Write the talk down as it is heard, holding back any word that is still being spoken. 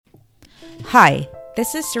Hi,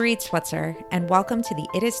 this is Sarit Switzer, and welcome to the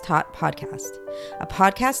It Is Taught podcast, a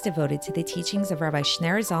podcast devoted to the teachings of Rabbi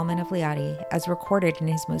Shneur Zalman of Liadi as recorded in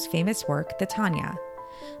his most famous work, the Tanya.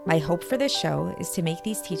 My hope for this show is to make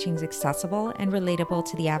these teachings accessible and relatable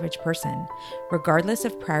to the average person, regardless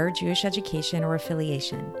of prior Jewish education or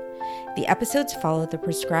affiliation. The episodes follow the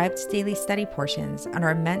prescribed daily study portions and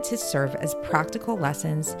are meant to serve as practical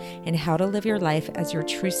lessons in how to live your life as your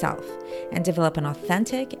true self and develop an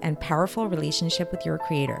authentic and powerful relationship with your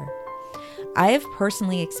Creator. I have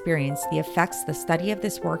personally experienced the effects the study of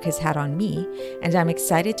this work has had on me, and I'm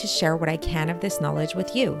excited to share what I can of this knowledge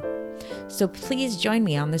with you. So please join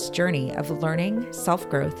me on this journey of learning,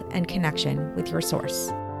 self-growth, and connection with your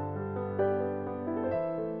source.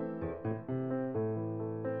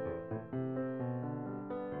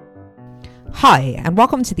 Hi, and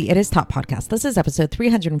welcome to the It Is Taught podcast. This is episode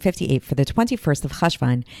 358 for the 21st of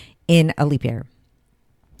Cheshvan in a leap year.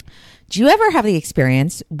 Do you ever have the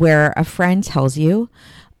experience where a friend tells you,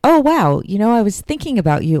 oh, wow, I was thinking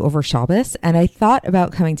about you over Shabbos and I thought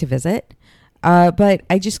about coming to visit, but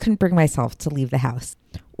I just couldn't bring myself to leave the house.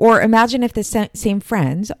 Or imagine if the same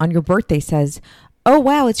friend on your birthday says, oh,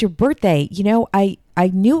 wow, it's your birthday. I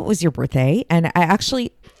knew it was your birthday and I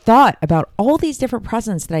actually thought about all these different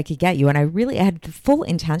presents that I could get you. And I had the full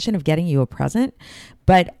intention of getting you a present,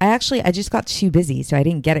 but I just got too busy. So I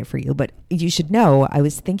didn't get it for you. But you should know, I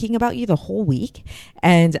was thinking about you the whole week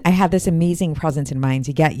and I had this amazing present in mind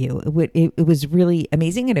to get you. It was really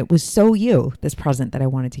amazing. And it was so this present that I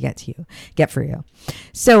wanted to get for you.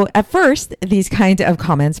 So at first, these kind of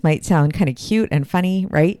comments might sound kind of cute and funny,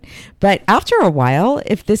 right? But after a while,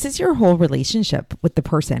 if this is your whole relationship with the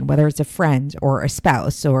person, whether it's a friend or a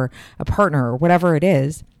spouse or a partner or whatever it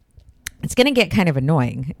is, it's going to get kind of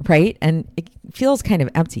annoying, right? And it feels kind of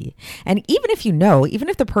empty. And even if you know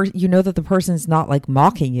that the person's not like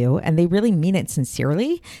mocking you and they really mean it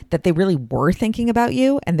sincerely, that they really were thinking about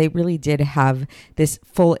you and they really did have this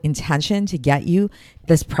full intention to get you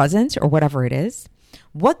this present or whatever it is,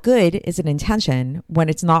 what good is an intention when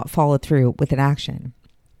it's not followed through with an action?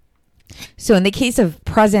 So in the case of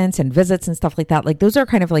presents and visits and stuff like that, like those are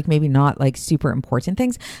kind of like maybe not like super important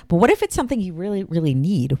things, but what if it's something you really, really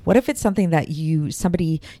need? What if it's something that you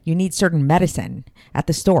need certain medicine at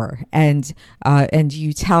the store and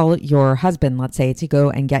you tell your husband, let's say, to go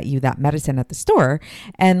and get you that medicine at the store.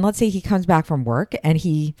 And let's say he comes back from work and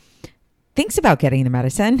he thinks about getting the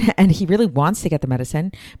medicine and he really wants to get the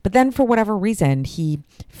medicine, but then for whatever reason, he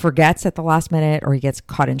forgets at the last minute or he gets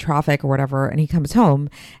caught in traffic or whatever. And he comes home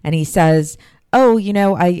and he says, oh,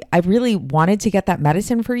 I really wanted to get that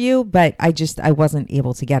medicine for you, but I wasn't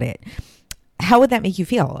able to get it. How would that make you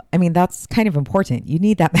feel? I mean, that's kind of important. You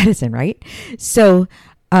need that medicine, right? So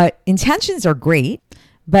intentions are great,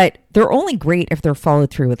 but they're only great if they're followed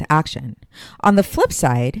through with action. On the flip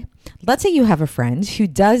side, let's say you have a friend who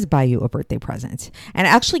does buy you a birthday present and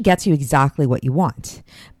actually gets you exactly what you want.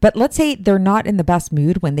 But let's say they're not in the best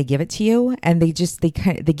mood when they give it to you and they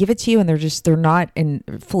give it to you and they're not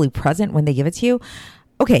fully present when they give it to you.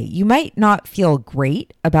 Okay, you might not feel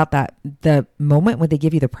great about the moment when they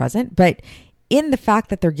give you the present, but in the fact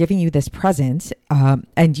that they're giving you this present,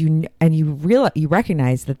 and you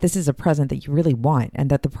recognize that this is a present that you really want, and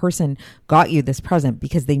that the person got you this present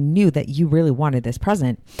because they knew that you really wanted this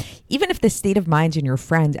present, even if the state of mind in your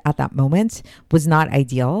friend at that moment was not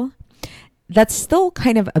ideal, that's still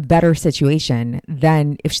kind of a better situation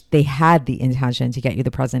than if they had the intention to get you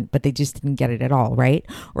the present, but they just didn't get it at all, right?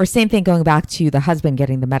 Or same thing going back to the husband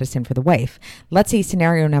getting the medicine for the wife. Let's say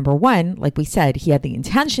scenario number one, like we said, he had the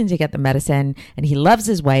intention to get the medicine and he loves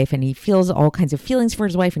his wife and he feels all kinds of feelings for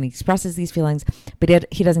his wife and he expresses these feelings,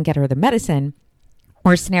 but he doesn't get her the medicine.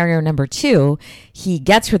 Or scenario number two, he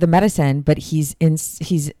gets her the medicine, but he's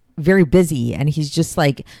very busy and he's just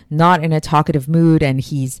like not in a talkative mood and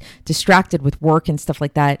he's distracted with work and stuff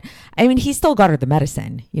like that. I mean, he still got her the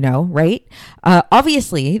medicine, right?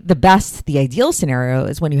 Obviously, the ideal scenario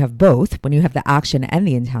is when you have both, when you have the action and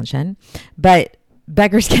the intention, but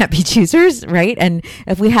beggars can't be choosers, right? And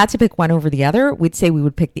if we had to pick one over the other, we'd say we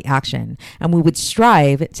would pick the action and we would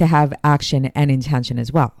strive to have action and intention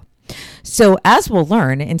as well. So as we'll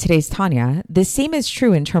learn in today's Tanya, the same is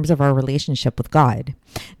true in terms of our relationship with God.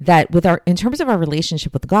 That in terms of our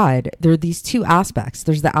relationship with God, there are these two aspects.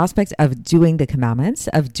 There's the aspect of doing the commandments,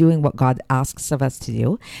 of doing what God asks of us to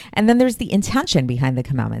do. And then there's the intention behind the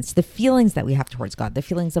commandments, the feelings that we have towards God, the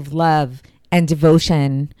feelings of love and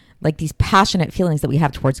devotion like these passionate feelings that we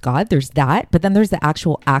have towards God. There's that, but then there's the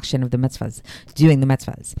actual action of the mitzvahs, doing the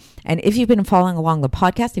mitzvahs. And if you've been following along the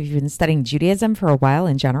podcast, if you've been studying Judaism for a while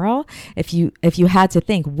in general, if you had to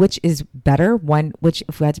think which is better,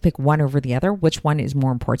 if we had to pick one over the other, which one is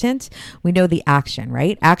more important, we know the action,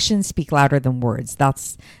 right? Actions speak louder than words.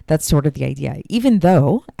 That's sort of the idea. Even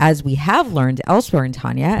though, as we have learned elsewhere in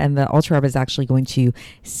Tanya, and the Alter Rebbe is actually going to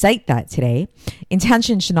cite that today,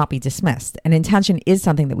 intention should not be dismissed. And intention is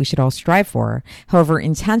something that we should all strive for. However,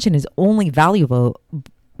 intention is only valuable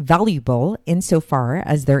insofar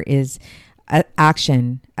as there is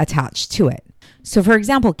action attached to it. So, for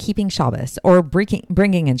example, keeping Shabbos or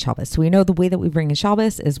bringing in Shabbos. So we know the way that we bring in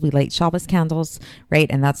Shabbos is we light Shabbos candles, right?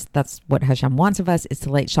 And that's what Hashem wants of us, is to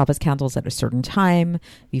light Shabbos candles at a certain time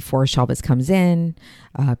before Shabbos comes in,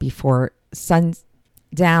 before sun's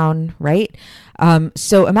down, right?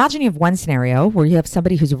 So imagine you have one scenario where you have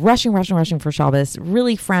somebody who's rushing for Shabbos,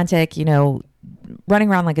 really frantic, running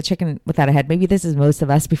around like a chicken without a head. Maybe this is most of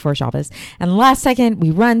us before Shabbos. And last second,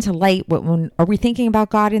 we run to light. Are we thinking about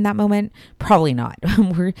God in that moment? Probably not.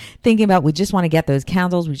 We're thinking about, we just want to get those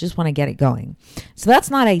candles. We just want to get it going. So that's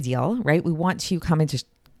not ideal, right? We want to come into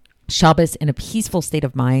Shabbos in a peaceful state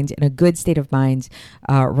of mind, in a good state of mind,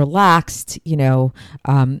 relaxed,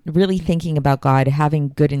 really thinking about God, having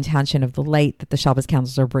good intention of the light that the Shabbos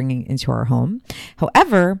candles are bringing into our home.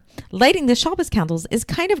 However, lighting the Shabbos candles is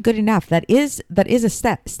kind of good enough. That is a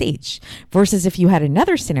stage. Versus if you had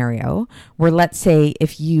another scenario where, let's say,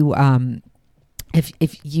 if you had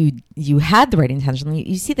the right intention,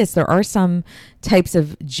 you see this, there are some types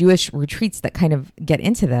of Jewish retreats that kind of get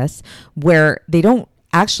into this, where they don't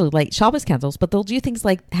actually light Shabbos candles, but they'll do things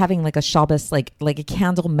like having like a Shabbos, like a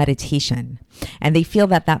candle meditation. And they feel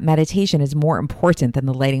that meditation is more important than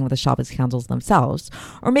the lighting of the Shabbos candles themselves.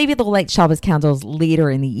 Or maybe they'll light Shabbos candles later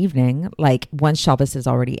in the evening, like once Shabbos is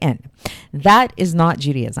already in. That is not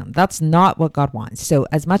Judaism. That's not what God wants. So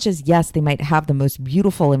as much as, yes, they might have the most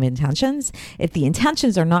beautiful of intentions, if the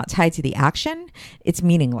intentions are not tied to the action, it's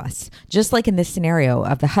meaningless. Just like in this scenario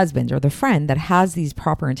of the husband or the friend that has these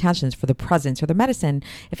proper intentions for the presents or the medicine,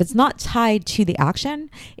 if it's not tied to the action,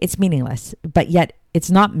 it's meaningless. But yet it's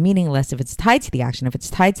not meaningless if it's tied to the action. If it's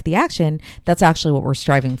tied to the action, that's actually what we're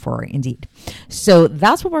striving for indeed. So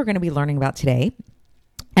that's what we're going to be learning about today.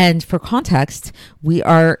 And for context, we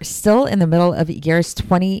are still in the middle of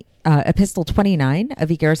Epistle 29 of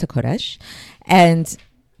Igeres HaKodesh. And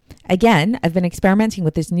again, I've been experimenting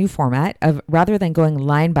with this new format of, rather than going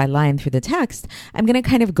line by line through the text, I'm going to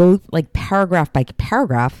kind of go like paragraph by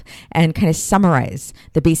paragraph and kind of summarize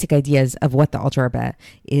the basic ideas of what the Alter Rebbe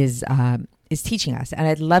is teaching us. And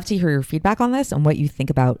I'd love to hear your feedback on this and what you think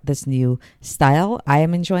about this new style. I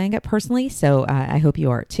am enjoying it personally, so I hope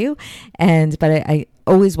you are too. But I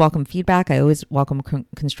always welcome feedback. I always welcome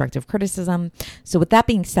constructive criticism. So with that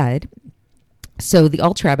being said, so the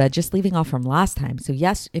Alter Rebbe, just leaving off from last time. So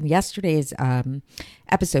in yesterday's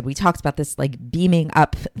episode, we talked about this like beaming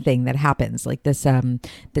up thing that happens, like this how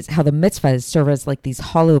the mitzvahs serve as like these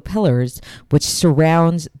hollow pillars which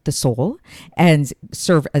surround the soul and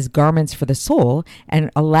serve as garments for the soul and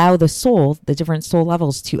allow the soul, the different soul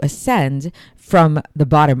levels, to ascend from the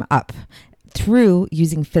bottom up through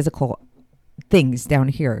using physical things down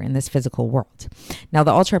here in this physical world. Now,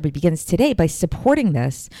 the Alter Rebbe begins today by supporting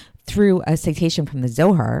this through a citation from the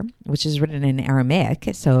Zohar, which is written in Aramaic.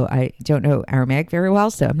 So I don't know Aramaic very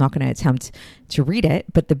well, so I'm not going to attempt to read it.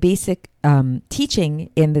 But the basic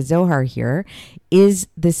teaching in the Zohar here is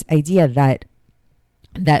this idea that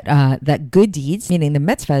good deeds, meaning the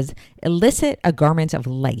mitzvahs, elicit a garment of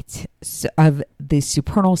light, of the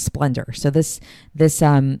supernal splendor. So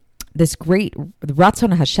this great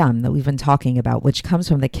Ratzon Hashem that we've been talking about, which comes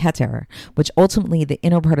from the Keter, which ultimately the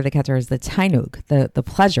inner part of the Keter is the Tainug, the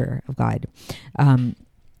pleasure of God.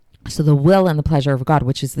 So the will and the pleasure of God,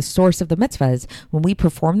 which is the source of the mitzvahs. When we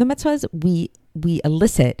perform the mitzvahs, we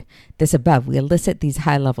elicit this above. We elicit these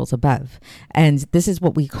high levels above. And this is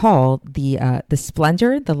what we call the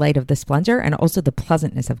splendor, the light of the splendor, and also the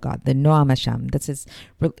pleasantness of God, the Noam Hashem. This is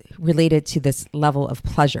related to this level of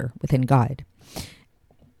pleasure within God.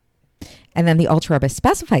 And then the Alter Rebbe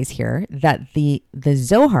specifies here that the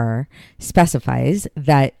Zohar specifies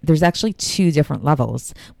that there's actually two different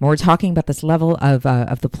levels. When we're talking about this level of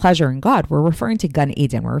the pleasure in God, we're referring to Gan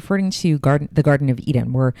Eden. We're referring to the Garden of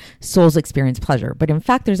Eden, where souls experience pleasure. But in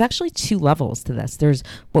fact, there's actually two levels to this. There's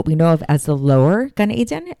what we know of as the lower Gan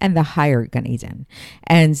Eden and the higher Gan Eden.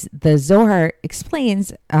 And the Zohar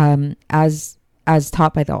explains as as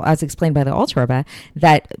explained by the Alter Rebbe,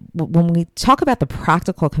 that when we talk about the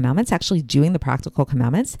practical commandments, actually doing the practical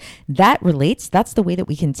commandments, that's the way that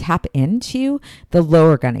we can tap into the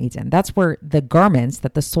lower Gan Eden. That's where the garments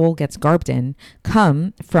that the soul gets garbed in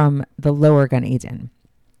come from the lower Gan Eden.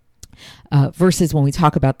 Versus when we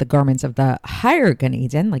talk about the garments of the higher Gan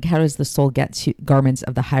Eden, like how does the soul get to garments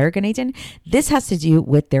of the higher Gan Eden? This has to do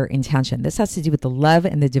with their intention. This has to do with the love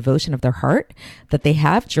and the devotion of their heart that they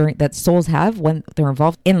have that souls have when they're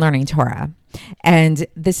involved in learning Torah. And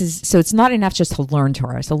so it's not enough just to learn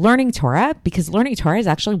Torah. So learning Torah is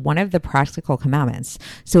actually one of the practical commandments.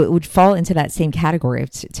 So it would fall into that same category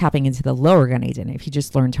of tapping into the lower Gan Eden if you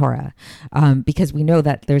just learn Torah. Because we know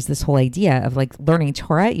that there's this whole idea of like learning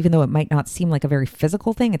Torah, even though it might not seem like a very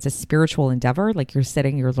physical thing, it's a spiritual endeavor. Like you're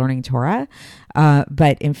learning Torah.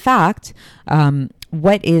 But in fact, when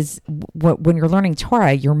you're learning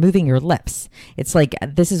Torah, you're moving your lips. It's like,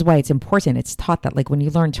 this is why it's important. It's taught that like when you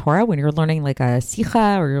learn Torah, when you're learning like a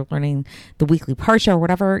sicha or you're learning the weekly parsha or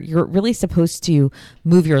whatever, you're really supposed to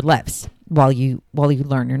move your lips while you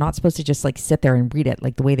learn. You're not supposed to just like sit there and read it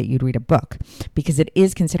like the way that you'd read a book, because it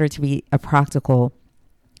is considered to be a practical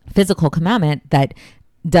physical commandment that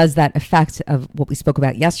does that effect of what we spoke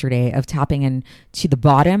about yesterday of tapping into the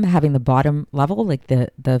bottom, having the bottom level, like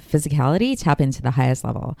the physicality, tap into the highest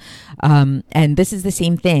level. And this is the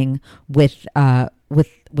same thing with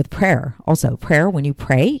prayer. Also, prayer, when you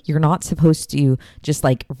pray, you're not supposed to just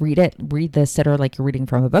like read the siddur like you're reading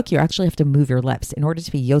from a book. You actually have to move your lips in order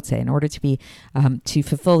to be yotze, in order to be to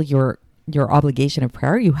fulfill your obligation of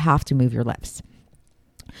prayer. You have to move your lips.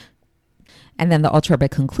 And then the Alter Rebbe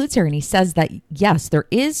concludes here, and he says that, yes, there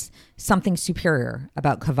is something superior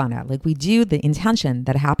about kavana. Like we do the intention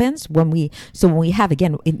that happens when we have,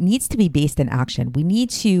 again, it needs to be based in action. We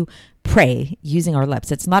need to pray using our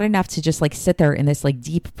lips. It's not enough to just like sit there in this like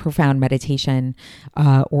deep, profound meditation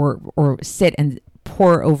or sit and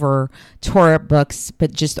pore over Torah books,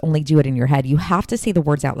 but just only do it in your head. You have to say the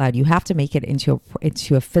words out loud. You have to make it into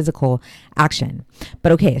a physical action.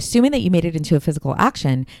 But okay, assuming that you made it into a physical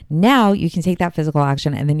action, now you can take that physical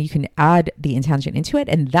action and then you can add the intention into it,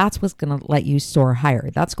 and that's what's going to let you soar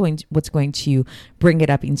higher. That's what's going to bring it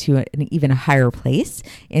up into an even higher place,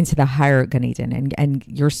 into the higher Gan Eden, and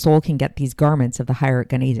your soul can get these garments of the higher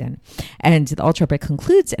Gan Eden. And the Alter Rebbe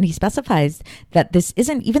concludes, and he specifies that this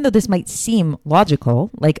isn't, even though this might seem logical,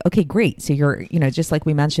 like, okay, great. So you're, just like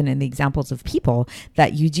we mentioned in the examples of people,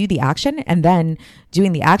 that you do the action, and then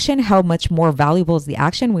doing the action, how much more valuable is the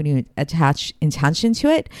action when you attach intention to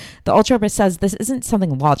it? The Alter Rebbe says this isn't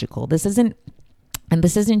something logical. This isn't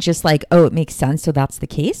just like, oh, it makes sense, so that's the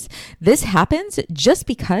case. This happens just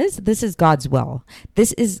because this is God's will.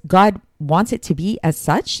 God wants it to be as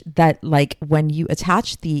such that, like, when you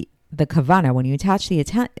attach the kavana, when you attach the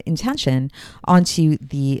intention onto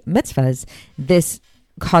the mitzvahs, this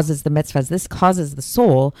causes the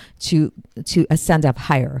soul to ascend up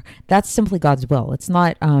higher. That's simply God's will. It's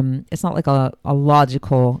not like a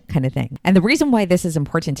logical kind of thing. And the reason why this is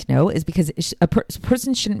important to know is because a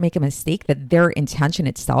person shouldn't make a mistake that their intention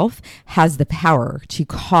itself has the power to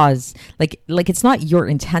cause, like it's not your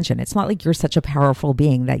intention. It's not like you're such a powerful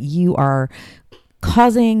being that you are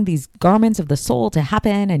causing these garments of the soul to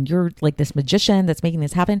happen and you're like this magician that's making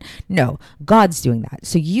this happen. No, God's doing that.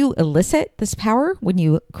 So you elicit this power when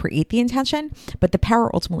you create the intention, but the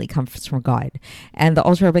power ultimately comes from God. And the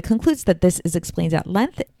Alter Rebbe concludes that this is explained at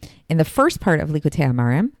length in the first part of Likutei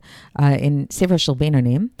Amarim, in Sefer Shel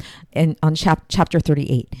Beinonim, and on chapter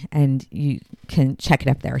 38, and you can check it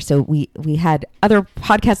up there. So we had other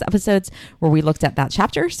podcast episodes where we looked at that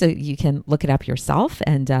chapter, so you can look it up yourself.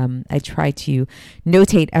 And I try to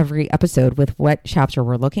notate every episode with what chapter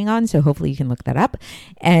we're looking on, so hopefully you can look that up.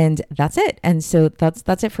 And that's it. And so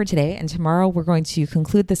that's it for today. And tomorrow we're going to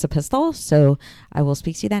conclude this epistle. So I will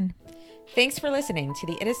speak to you then. Thanks for listening to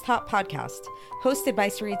the It Is Taught podcast, hosted by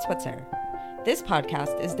Sarit Switzer. This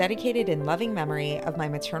podcast is dedicated in loving memory of my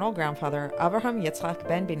maternal grandfather, Avraham Yitzchak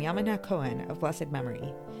ben Binyamin HaKohen of blessed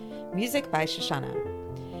memory. Music by Shoshana.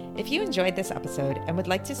 If you enjoyed this episode and would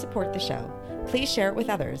like to support the show, please share it with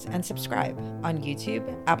others and subscribe on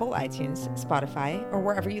YouTube, Apple iTunes, Spotify, or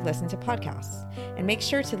wherever you listen to podcasts. And make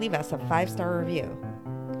sure to leave us a 5-star review.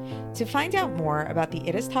 To find out more about the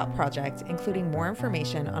It Is Taught project, including more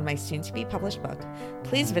information on my soon-to-be published book,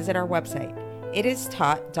 please visit our website,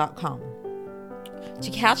 itistaught.com.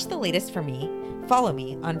 To catch the latest from me, follow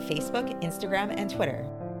me on Facebook, Instagram, and Twitter.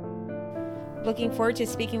 Looking forward to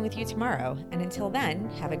speaking with you tomorrow, and until then,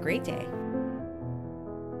 have a great day.